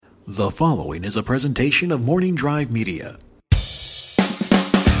The following is a presentation of Morning Drive Media.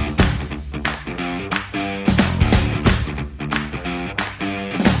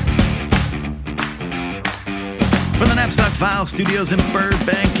 From the Knapsack File Studios in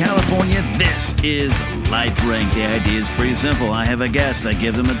Burbank, California, this is Life Rank. The idea is pretty simple. I have a guest. I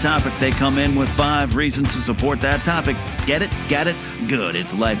give them a topic. They come in with 5 reasons to support that topic. Get it? Got it? Good.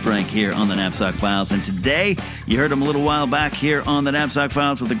 It's Life Rank here on the Knapsack Files. And today, you heard him a little while back here on the Knapsack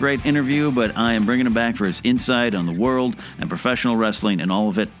Files with a great interview, but I am bringing him back for his insight on the world and professional wrestling and all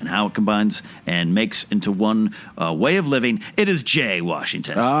of it and how it combines and makes into one way of living. It is Jay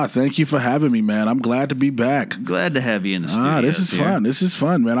Washington. Thank you for having me, man. I'm glad to be back. Glad to have you in the studio. This is fun. This is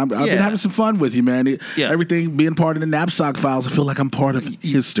fun, man. I've been having some fun with you, man. Everything being part of the Knapsack Files, I feel like I'm part of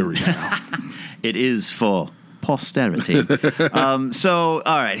history now. It is for posterity. So,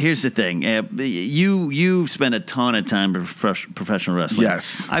 all right, here's the thing. You've spent a ton of time in professional wrestling.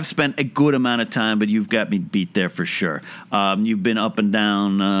 Yes. I've spent a good amount of time, but you've got me beat there for sure. You've been up and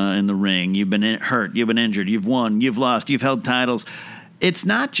down in the ring. You've been hurt. You've been injured. You've won. You've lost. You've held titles. It's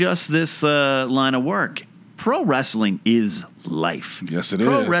not just this line of work. Pro wrestling is life. Yes, it is.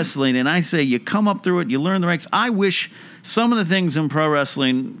 Pro wrestling, and I say you come up through it, you learn the ranks. I wish some of the things in pro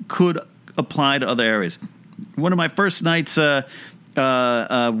wrestling could apply to other areas. One of my first nights helping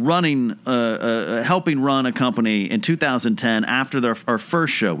run a company in 2010 after our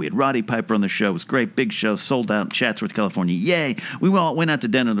first show. We had Roddy Piper on the show. It was a great, big show, sold out in Chatsworth, California. Yay. We all went out to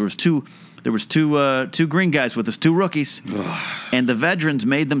dinner. There was two green guys with us, 2 rookies, and the veterans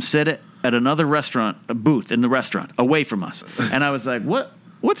made them sit at another restaurant, a booth in the restaurant, away from us. And I was like,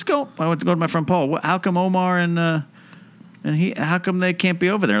 what's going on? I went to go to my friend Paul. How come Omar and he, how come they can't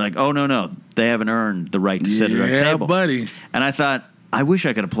be over there? Like, oh, no, they haven't earned the right to sit at our table. Yeah, buddy. And I thought, I wish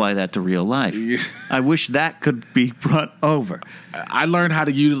I could apply that to real life. Yeah. I wish that could be brought over. I learned how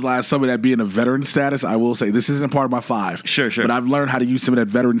to utilize some of that being a veteran status. I will say, this isn't a part of my 5. Sure. But I've learned how to use some of that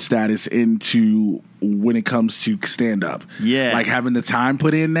veteran status into when it comes to stand-up. Yeah. Like having the time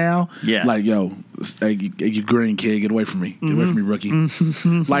put in now. Yeah. Like, yo, you green kid, get away from me. Get away from me, rookie.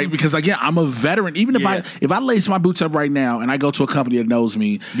 Like, because again, I'm a veteran. Even if I lace my boots up right now and I go to a company that knows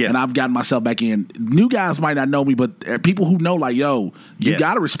me and I've gotten myself back in, new guys might not know me, but people who know, like, yo, you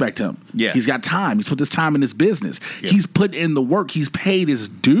got to respect him. Yeah. He's got time. He's put this time in his business. Yeah. He's put in the work. He's paid his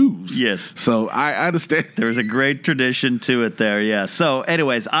dues. Yes. So I understand. There's a great tradition to it there, yeah. So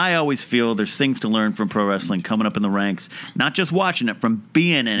anyways, I always feel there's things to learn from pro wrestling coming up in the ranks, not just watching it, from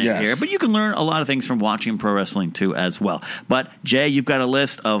being in it here, but you can learn a lot of things from watching pro wrestling too as well. But Jay, you've got a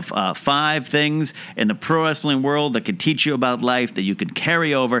list of 5 things in the pro wrestling world that could teach you about life that you could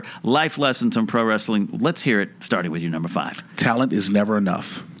carry over, life lessons in pro wrestling. Let's hear it, starting with your number 5. Talent is never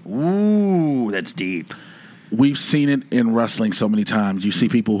enough. Ooh, that's deep. We've seen it in wrestling so many times. You see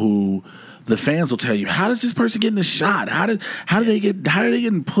people who the fans will tell you, how does this person get in a shot? How did they get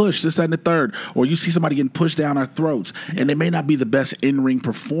pushed? This, that, and the third. Or you see somebody getting pushed down our throats, and they may not be the best in-ring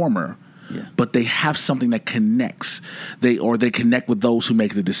performer. Yeah. But they have something that connects. They connect with those who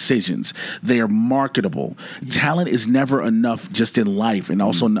make the decisions. They are marketable. Yeah. Talent is never enough just in life and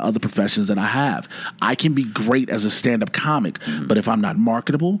also in the other professions that I have. I can be great as a stand-up comic, but if I'm not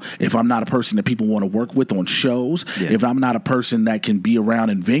marketable, if I'm not a person that people want to work with on shows, if I'm not a person that can be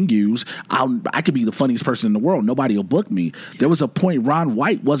around in venues, I could be the funniest person in the world. Nobody will book me. There was a point Ron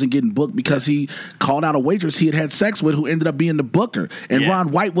White wasn't getting booked because he called out a waitress he had sex with who ended up being the booker. And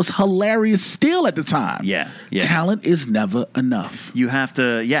Ron White was hilarious still at the time. Yeah. Talent is never enough. You have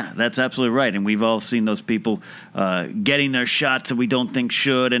to, that's absolutely right. And we've all seen those people getting their shots that we don't think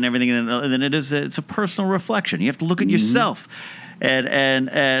should and everything. And then it's a personal reflection. You have to look at yourself. And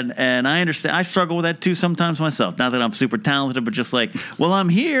I understand. I struggle with that too sometimes myself. Not that I'm super talented, but just like, well, I'm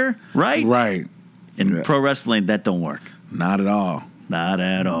here, right? Right. In pro wrestling, that don't work. Not at all. Not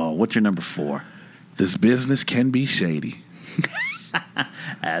at all. What's your number 4? This business can be shady.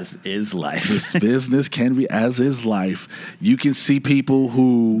 As is life. This business can be as is life. You can see people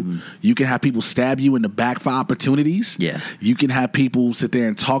who you can have people stab you in the back for opportunities. Yeah. You can have people sit there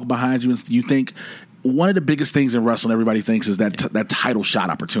and talk behind you, and you think one of the biggest things in wrestling everybody thinks is that that title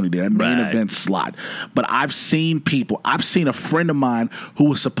shot opportunity, that main event slot. But I've seen a friend of mine who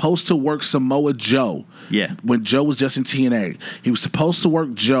was supposed to work Samoa Joe. Yeah. When Joe was just in TNA. He was supposed to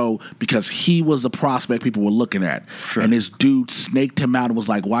work Joe because he was the prospect people were looking at. Sure. And this dude snaked him out and was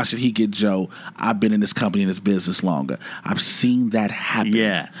like, why should he get Joe? I've been in this company, in this business longer. I've seen that happen.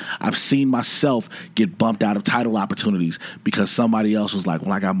 Yeah. I've seen myself get bumped out of title opportunities because somebody else was like,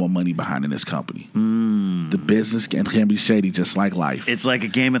 well, I got more money behind in this company. The business can be shady, just like life. It's like a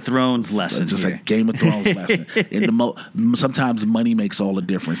Game of Thrones lesson. Just here. like Game of Thrones lesson. And sometimes money makes all the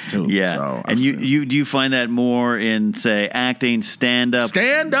difference too. Yeah. So and you do you find that more in, say, acting, stand-up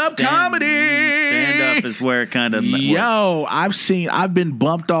comedy? Stand-up is where it kind of Yo, I've been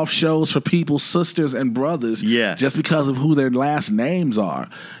bumped off shows for people's sisters and brothers just because of who their last names are,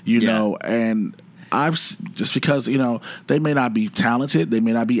 you know, and just because, they may not be talented, they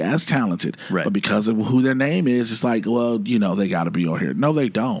may not be as talented, but because of who their name is, it's like, well, they got to be on here. No, they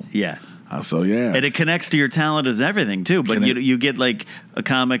don't. Yeah. So yeah, and it connects to your talent as everything too. But you get like a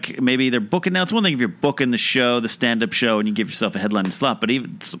comic, maybe they're booking. Now it's one thing if you're booking the show, the stand-up show, and you give yourself a headlining slot. But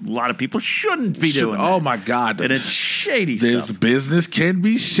even a lot of people shouldn't be doing that. Oh my God, and it's shady. This stuff. business can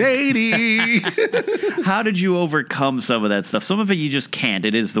be shady. How did you overcome some of that stuff? Some of it you just can't.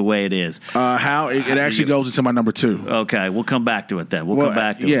 It is the way it is. How it actually goes into my number 2. Okay, we'll come back to it then. We'll come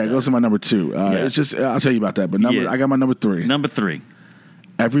back to it. Yeah, it goes to my number 2. It's just I'll tell you about that. But I got my number 3. Number 3.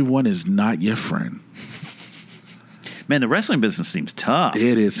 Everyone is not your friend. Man, the wrestling business seems tough.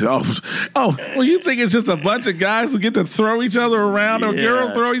 It is. Well, you think it's just a bunch of guys who get to throw each other around or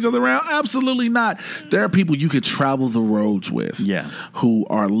girls throw each other around? Absolutely not. There are people you could travel the roads with who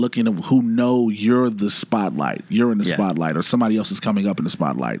are who know you're the spotlight. You're in the spotlight or somebody else is coming up in the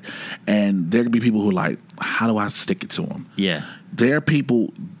spotlight. And there can be people who are like, how do I stick it to them? Yeah. There are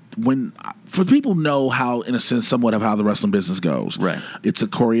people... For people know how, in a sense, somewhat of how the wrestling business goes. Right. It's a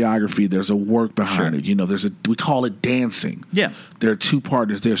choreography. There's a work behind it. We call it dancing. Yeah. There are 2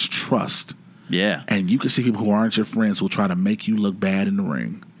 partners. There's trust. Yeah. And you can see people who aren't your friends who will try to make you look bad in the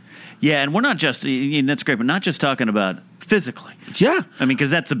ring. Yeah, and we're not just, and that's great, but not just talking about physically. Yeah. I mean,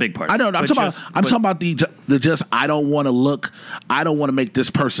 because that's a big part. I don't know. I'm talking about the just, I don't want to make this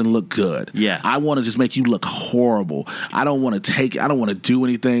person look good. Yeah. I want to just make you look horrible. I don't want to do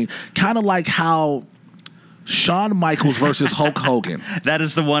anything. Kind of like how Shawn Michaels versus Hulk Hogan. That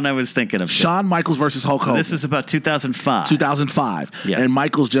is the one I was thinking of. Shawn Michaels versus Hulk Hogan. This is about 2005. 2005. Yeah. And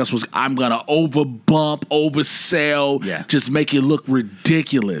Michaels just was, I'm going to oversell, just make it look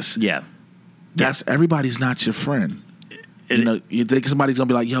ridiculous. Yeah. Everybody's not your friend. You think somebody's going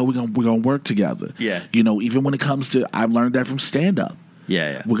to be like, yo, we're gonna work together. Yeah. Even when it comes to, I've learned that from stand-up.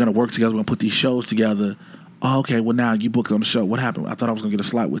 Yeah. We're going to work together. We're going to put these shows together. Oh, okay, well, now you booked on the show. What happened? I thought I was going to get a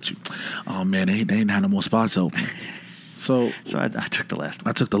slot with you. Oh, man, they ain't had no more spots open. So I took the last one.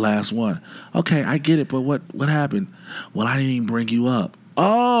 I took the last one. Okay, I get it, but what happened? Well, I didn't even bring you up.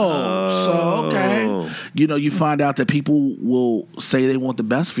 So okay. You find out that people will say they want the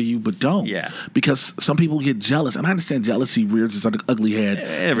best for you, but don't. Yeah. Because some people get jealous. And I understand jealousy rears its ugly head.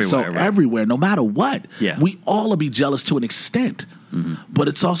 Everywhere, no matter what. Yeah. We all will be jealous to an extent. Mm-hmm. But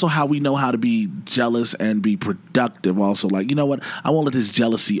it's also how we know how to be jealous and be productive also. Like, you know what? I won't let this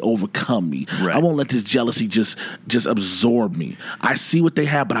jealousy overcome me. Right. I won't let this jealousy just absorb me. I see what they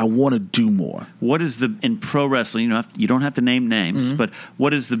have, but I want to do more. What is in pro wrestling, you don't have to name names, but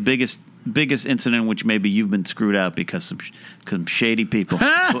what is the biggest incident in which maybe you've been screwed out because some shady people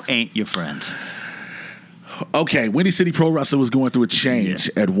who ain't your friends? Okay, Windy City Pro Wrestling was going through a change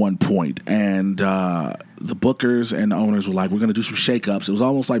at one point, and the bookers and the owners were like, we're going to do some shakeups. It was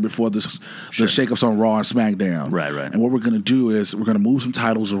almost like before the shakeups on Raw and SmackDown. Right. And what we're going to do is we're going to move some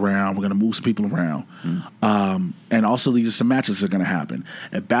titles around. We're going to move some people around. And also these are some matches that are going to happen.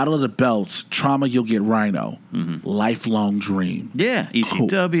 At Battle of the Belts, Trauma, you'll get Rhino. Lifelong Dream. Yeah, ECW, cool.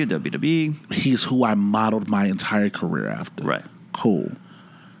 WWE. He's who I modeled my entire career after. Right. Cool.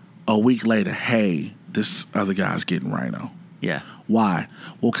 A week later, hey, this other guy's getting Rhino. Yeah. Why?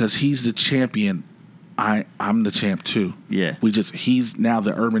 Well, because he's the champion. I'm the champ too. Yeah. He's now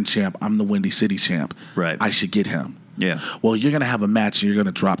the urban champ. I'm the Windy City champ. Right. I should get him. Yeah. Well, you're gonna have a match and you're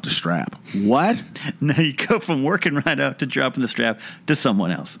gonna drop the strap. What? No, you go from working Rhino to dropping the strap to someone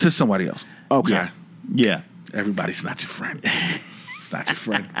else. To somebody else. Okay. Yeah. Everybody's not your friend. It's not your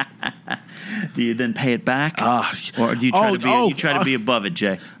friend. Do you then pay it back? Or do you try to be above it,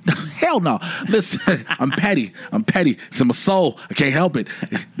 Jay? Hell no. Listen, I'm petty. It's in my soul. I can't help it.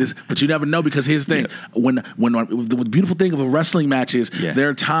 But you never know, because here's the thing. When the beautiful thing of a wrestling match is there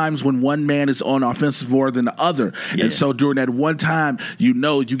are times when one man is on offensive more than the other. And so during that one time, you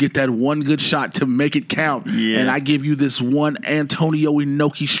get that one good shot to make it count. Yeah. And I give you this one Antonio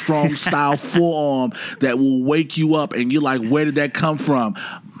Inoki strong style forearm that will wake you up, and you're like, where did that come from?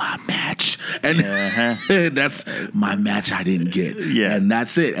 My match. And that's my match I didn't get. Yeah. And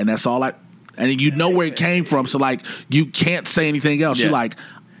that's it. And that's all and you know where it came from. So like, you can't say anything else. You're like,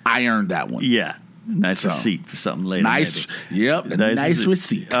 I earned that one. Yeah. Nice receipt for something later. Nice, maybe. Yep, nice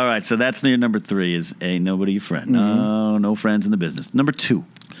receipt. All right, so that's your number 3 is ain't nobody your friend. No friends in the business. Number 2.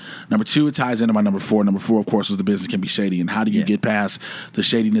 Number 2, it ties into my number 4. Number 4, of course, was the business can be shady. And how do you get past the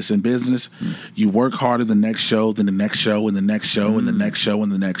shadiness in business? You work harder the next show, then the next show, and the next show, and the next show,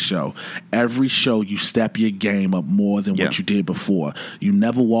 and the next show. Every show, you step your game up more than what you did before. You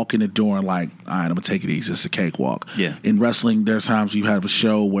never walk in the door and like, all right, I'm going to take it easy. It's a cakewalk. Yeah. In wrestling, there's times you have a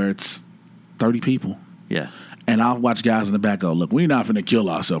show where it's 30 people. Yeah. And I'll watch guys in the back go, look, we're not going to kill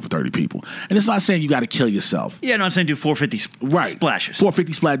ourselves for 30 people. And it's not saying you got to kill yourself. Yeah, no, I'm saying do 450 splashes.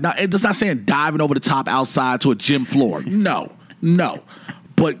 450 splash. Now, it's not saying diving over the top outside to a gym floor. No.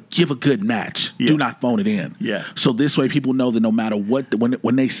 But give a good match. Yeah. Do not phone it in. Yeah. So this way people know that no matter what,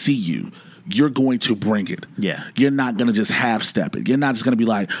 when they see you, you're going to bring it. Yeah. You're not going to just half step it. You're not just going to be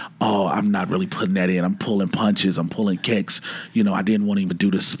like, oh, I'm not really putting that in. I'm pulling punches. I'm pulling kicks. I didn't want to even do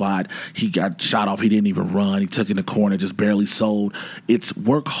this spot. He got shot off. He didn't even run. He took in the corner, just barely sold. It's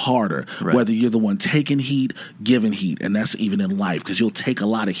work harder, whether you're the one taking heat, giving heat. And that's even in life, because you'll take a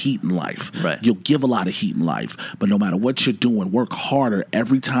lot of heat in life. Right. You'll give a lot of heat in life. But no matter what you're doing, work harder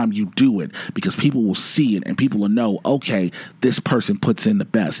every time you do it, because people will see it and people will know, okay, this person puts in the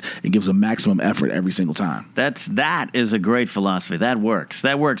best and gives a maximum effort every single time. That is a great philosophy. That works,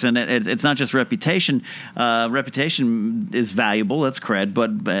 and it's not just reputation. Reputation is valuable. That's cred,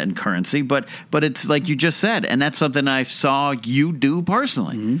 and currency. But it's like you just said, and that's something I saw you do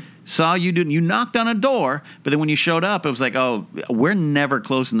personally. Mm-hmm. Saw you do. You knocked on a door, but then when you showed up, it was like, oh, we're never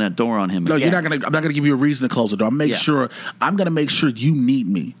closing that door on him. No, again. I'm not gonna give you a reason to close the door. I'm gonna make sure you need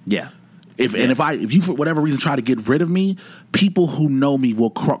me. Yeah. If you for whatever reason try to get rid of me, people who know me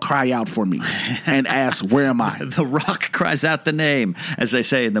will cry out for me and ask, where am I? The rock cries out the name, as they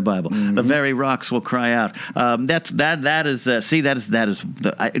say in the Bible. Mm-hmm. The very rocks will cry out. It's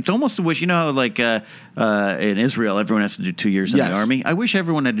almost a wish, like in Israel, everyone has to do 2 years in the army. I wish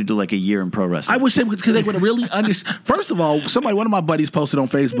everyone had to do like a year in pro wrestling. I wish because they would really understand. First of all, one of my buddies posted on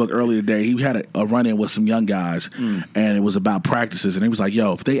Facebook earlier today, he had a run-in with some young guys, and it was about practices, and he was like,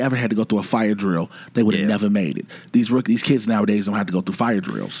 yo, if they ever had to go through a fire drill, they would have never made it. These kids nowadays don't have to go through fire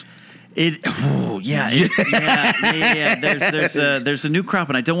drills. There's a new crop,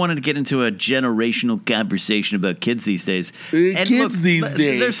 and I don't want to get into a generational conversation about kids these days.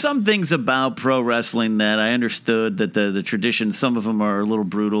 There's some things about pro wrestling that I understood that the traditions, some of them are a little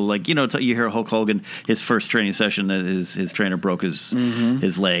brutal. Like, you hear Hulk Hogan, his first training session, that his trainer broke his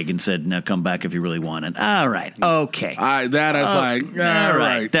leg and said, now come back if you really want it. All right. Okay. All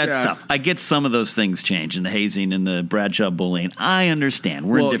right. That's tough. I get some of those things change, and the hazing and the Bradshaw bullying. I understand.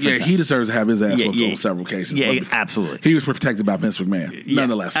 We're in different times. He deserves to have his ass whooped on several occasions. Yeah, absolutely. He was protected by Vince McMahon,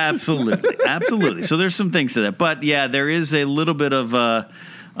 nonetheless. Absolutely. So there's some things to that. But, yeah, there is a little bit of, I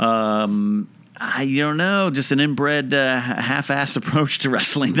don't know, just an inbred, half-assed approach to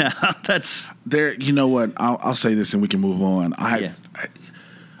wrestling now. That's there. You know what? I'll say this and we can move on. I'm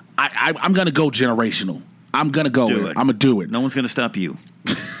going to go generational. I'm going to go with it. I'm going to do it. No one's going to stop you.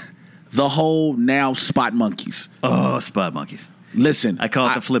 The whole now spot monkeys. Oh, spot monkeys. Listen, I call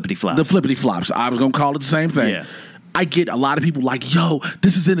it the flippity flops. The flippity flops. I was going to call it the same thing. Yeah. I get a lot of people like, yo,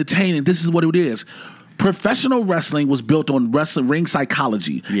 this is entertaining. This is what it is. Professional wrestling was built on ring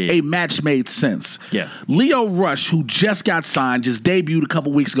psychology. Yeah. A match made sense. Yeah. Leo Rush, who just got signed, just debuted a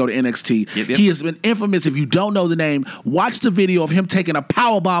couple weeks ago to NXT. Yep. He has been infamous. If you don't know the name, watch the video of him taking a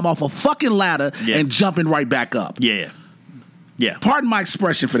powerbomb off a fucking ladder and jumping right back up. Yeah. Yeah. Pardon my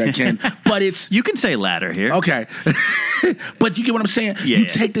expression for that, Ken, but it's... You can say ladder here. Okay. But you get what I'm saying? Yeah, you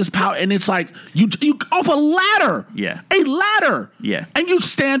take this power, and it's like, you off a ladder. Yeah. A ladder. Yeah. And you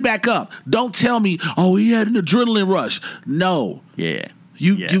stand back up. Don't tell me, oh, he had an adrenaline rush. No. Yeah.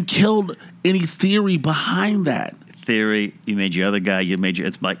 You killed any theory behind that. Theory, you made your other guy.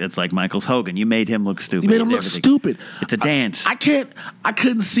 It's like Michael's Hogan. You made him look stupid. You made him look stupid. It's a dance. I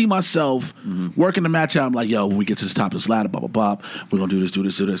couldn't see myself working the match out. I'm like, yo, when we get to the top of this ladder, blah blah blah. We're gonna do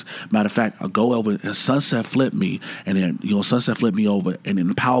this. Matter of fact, I'll go over and sunset flip me, and then sunset flip me over, and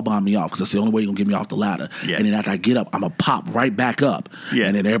then power bomb me off because that's the only way you're gonna get me off the ladder. Yeah. And then after I get up, I'm gonna pop right back up,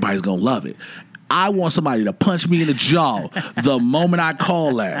 and then everybody's gonna love it. I want somebody to punch me in the jaw the moment I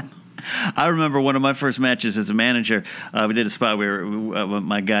call that. I remember one of my first matches as a manager. We did a spot where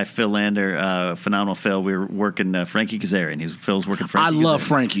my guy Phil Lander, phenomenal Phil, we were working Frankie Kazarian. Phil's working Frankie. I love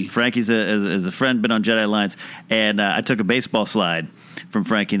Frankie. Frankie's a friend, been on Jedi Alliance, and I took a baseball slide from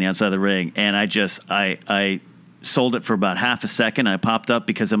Frankie on the outside of the ring, and I sold it for about half a second. I popped up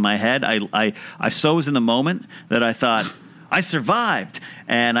because in my head, I so was in the moment that I thought, I survived,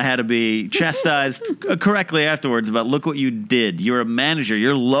 and I had to be chastised correctly afterwards about look what you did. You're a manager.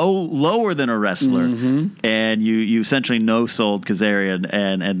 You're lower than a wrestler, and you essentially no-sold Kazarian,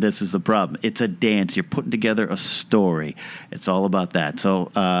 and this is the problem. It's a dance. You're putting together a story. It's all about that. So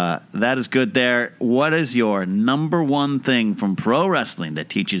that is good there. What is your number one thing from pro wrestling that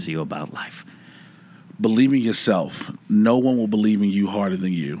teaches you about life? Believe in yourself. No one will believe in you harder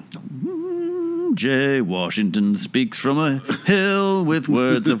than you. Jay Washington speaks from a hill with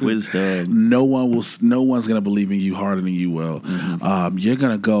words of wisdom. No one's going to believe in you harder than you will. You're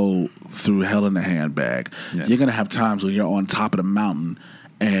going to go through hell in a handbag. Yeah. You're going to have times when you're on top of the mountain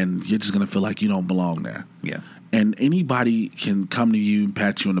and you're just going to feel like you don't belong there. Yeah. And anybody can come to you and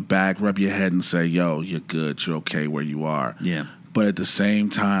pat you on the back, rub your head and say, yo, you're good. You're okay where you are. Yeah. But at the same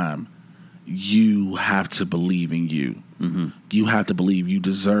time, you have to believe in you. You have to believe you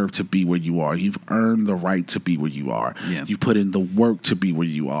deserve to be where you are. You've earned the right to be where you are. Yeah. You've put in the work to be where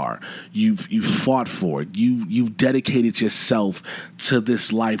you are. You've fought for it. You've dedicated yourself to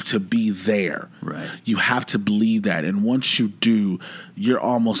this life to be there. Right. You have to believe that. And once you do, you're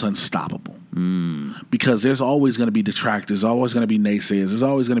almost unstoppable. Because there's always going to be detractors, always going to be naysayers, there's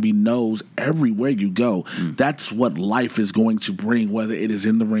always going to be no's everywhere you go. That's what life is going to bring, whether it is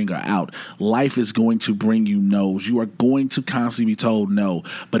in the ring or out. Life is going to bring you no's. You are going to constantly be told no.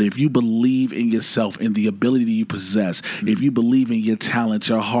 But if you believe in yourself and the ability you possess, if you believe in your talent,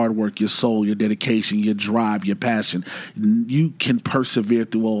 your hard work, your soul, your dedication, your drive, your passion, you can persevere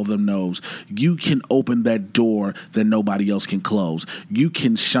through all of them no's. You can open that door that nobody else can close. You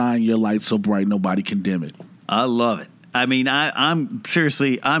can shine your light so bright nobody can dim it. I love it. I mean, I'm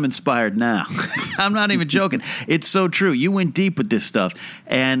seriously, I'm inspired now. I'm not even joking. It's so true. You went deep with this stuff,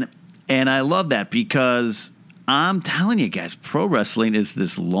 and I love that because I'm telling you guys, pro wrestling is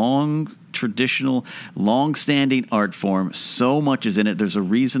this long, traditional, long-standing art form. So much is in it. There's a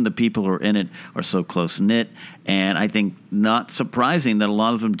reason the people who are in it are so close-knit, and I think not surprising that a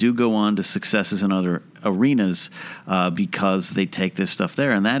lot of them do go on to successes in other arenas because they take this stuff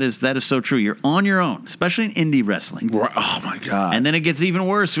there, and that is so true. You're on your own, especially in indie wrestling. Right. Oh my God! And then it gets even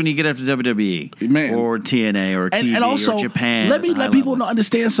worse when you get up to WWE, man, or TNA, or TV, and also, or Japan. Let people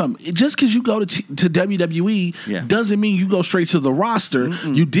understand something. Just because you go to WWE doesn't mean you go straight to the roster.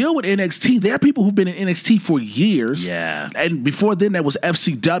 You deal with NXT. There are people who've been in NXT for years. Yeah. And before then, that was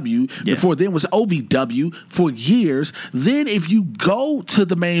FCW. Yeah. Before then was OVW for years. Then if you go to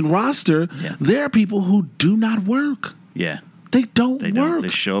the main roster, there are people who do not work. Yeah. They don't work. They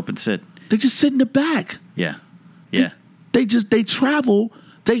show up and sit. They just sit in the back. Yeah. Yeah. They travel.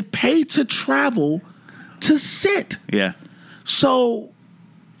 They pay to travel to sit. Yeah. So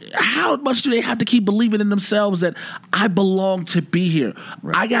how much do they have to keep believing in themselves that I belong to be here?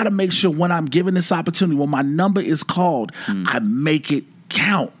 Right. I got to make sure when I'm given this opportunity, when my number is called, I make it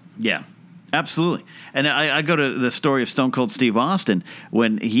count. Yeah. Absolutely. And I go to the story of Stone Cold Steve Austin.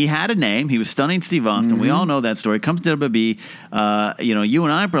 When he had a name, he was Stunning Steve Austin. We all know that story. Comes to WWE. You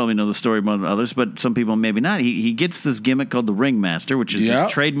and I probably know the story more than others, but some people maybe not. He gets this gimmick called the Ringmaster, which is his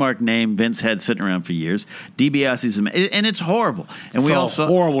trademark name Vince had sitting around for years. DiBiase's, and it's horrible. And we all saw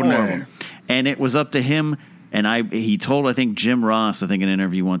horrible name. And it was up to him. And he told, I think, Jim Ross, I think in an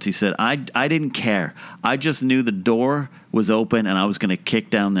interview once, he said, I didn't care. I just knew the door was open and I was going to kick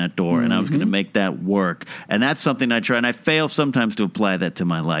down that door and I was going to make that work. And that's something I try, and I fail sometimes to apply that to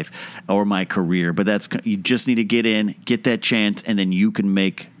my life or my career. But you just need to get in, get that chance, and then you can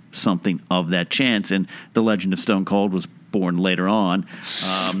make something of that chance. And the legend of Stone Cold was born later on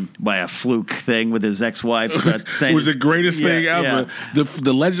by a fluke thing with his ex-wife. Was the greatest thing ever. Yeah.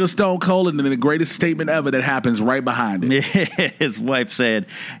 The legend of Stone Cold, and then the greatest statement ever that happens right behind it. His wife said,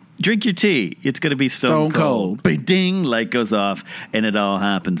 drink your tea. It's going to be Stone Cold. Bing, ding, light goes off, and it all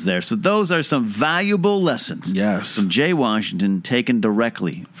happens there. So those are some valuable lessons from Jay Washington, taken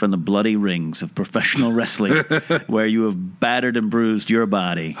directly from the bloody rings of professional wrestling, where you have battered and bruised your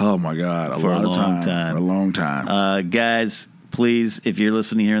body. Oh, my God. For a long time. Guys, please, if you're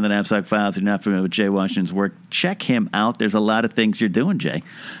listening here in the Knapsack Files and you're not familiar with Jay Washington's work, check him out. There's a lot of things you're doing, Jay.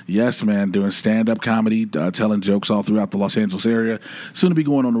 Yes, man. Doing stand-up comedy, telling jokes all throughout the Los Angeles area. Soon to be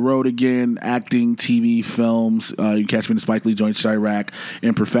going on the road again, acting, TV, films. You can catch me in the Spike Lee joint, Chirac,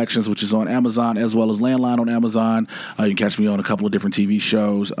 Imperfections, which is on Amazon, as well as Landline on Amazon. You can catch me on a couple of different TV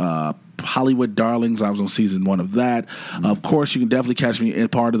shows. Hollywood Darlings. I was on season 1 of that. Of course, you can definitely catch me in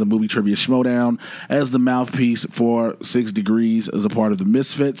part of the Movie Trivia Schmodown as the mouthpiece for 6 Degrees as a part of the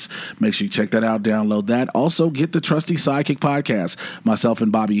Misfits. Make sure you check that out, download that. Also, get the Trusty Sidekick podcast. Myself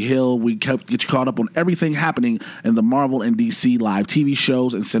and Bobby Hill, we get you caught up on everything happening in the Marvel and DC live TV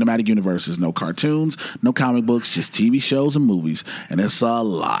shows and cinematic universes. No cartoons, no comic books, just TV shows and movies. And it's a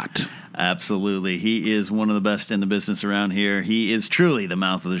lot. Absolutely. He is one of the best in the business around here. He is truly the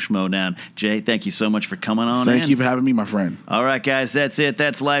mouth of the Schmodown. Jay, thank you so much for coming on. Thank you for having me, my friend. All right, guys, that's it.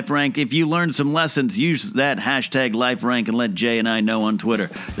 That's Life Rank. If you learned some lessons, use that hashtag Life Rank and let Jay and I know on Twitter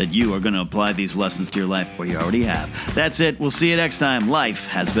that you are going to apply these lessons to your life, or you already have. That's it. We'll see you next time. Life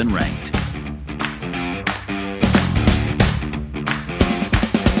has been ranked.